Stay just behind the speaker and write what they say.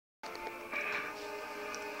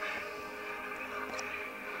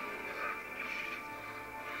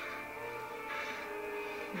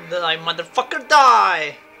Die, motherfucker,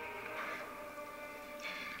 die!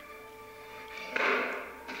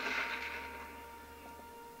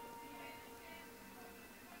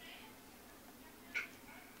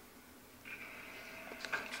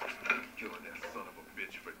 Killing that son of a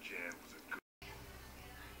bitch for Jan was a good...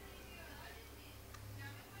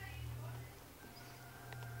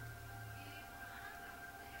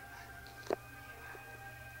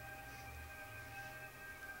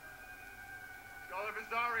 Scholar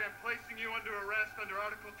Vazari, I'm placing you under arrest under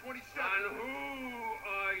Article 27. And who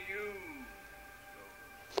are you?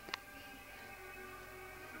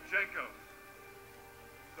 Shevchenko.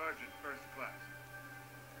 Sergeant, first class.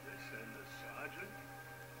 They send the sergeant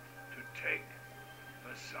to take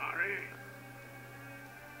Vasari?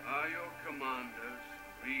 Are your commanders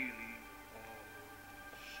really all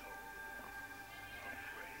so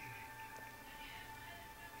afraid?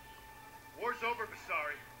 War's over,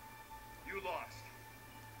 Vasari. You lost.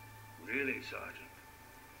 Really, Sergeant?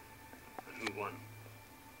 And who won?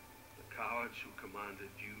 The cowards who commanded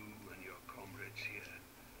you and your comrades here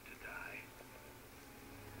to die?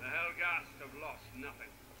 The Helghast have lost nothing.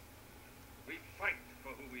 We fight for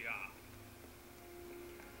who we are.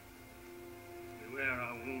 We wear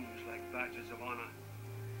our wounds like badges of honor.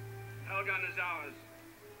 Helgon is ours,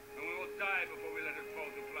 and we will die before we let it fall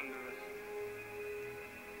to plunder us.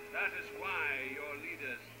 That is why your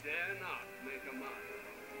leaders dare not make a mark.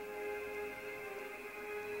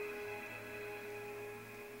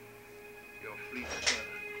 Your fleet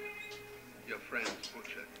burned, your friends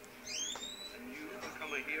butchered, and you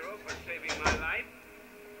become a hero for saving my life?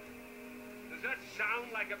 Does that sound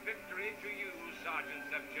like a victory to you, Sergeant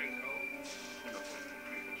Shevchenko?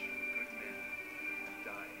 Good men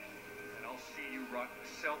die, and I'll see you rot in a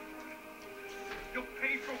cell for it. You'll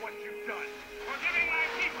pay for what you've done. For giving my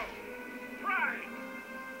people pride,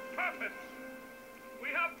 purpose. We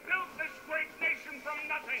have built this great nation from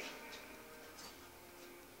nothing.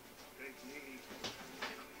 Take me,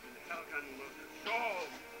 and Helgon will dissolve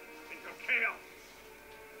into chaos.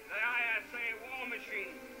 The ISA war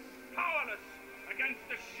machine, powerless against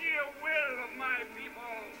the sheer will of my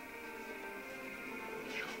people.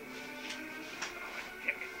 Our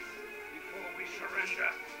ticket before we surrender.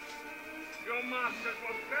 Your masters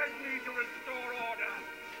will beg me to restore order.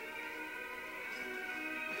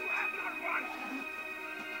 You have not won.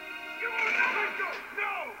 You will never do.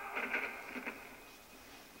 No!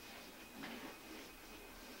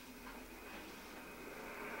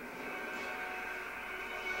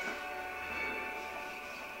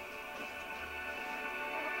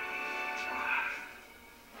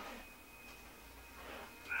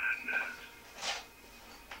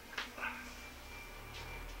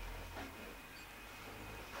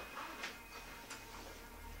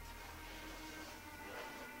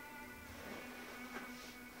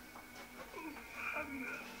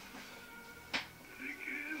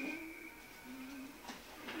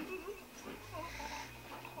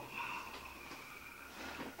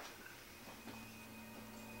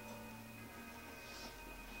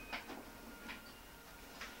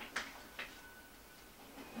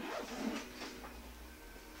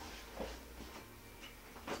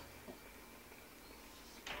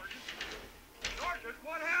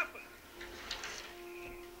 What happened?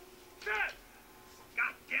 Dead!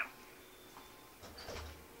 God damn it!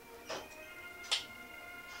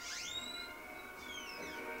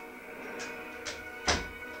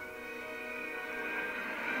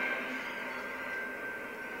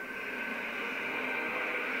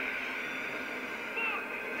 Fuck!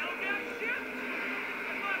 Hellcat shit?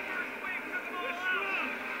 The first wave took them all out!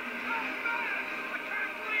 Oh man! I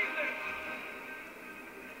can't believe this!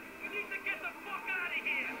 We need to get the fuck out of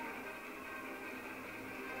here!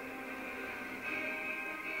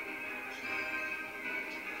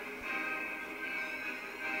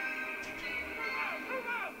 Move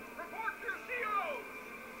out! Report to your COs!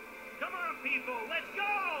 Come on, people, let's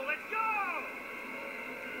go!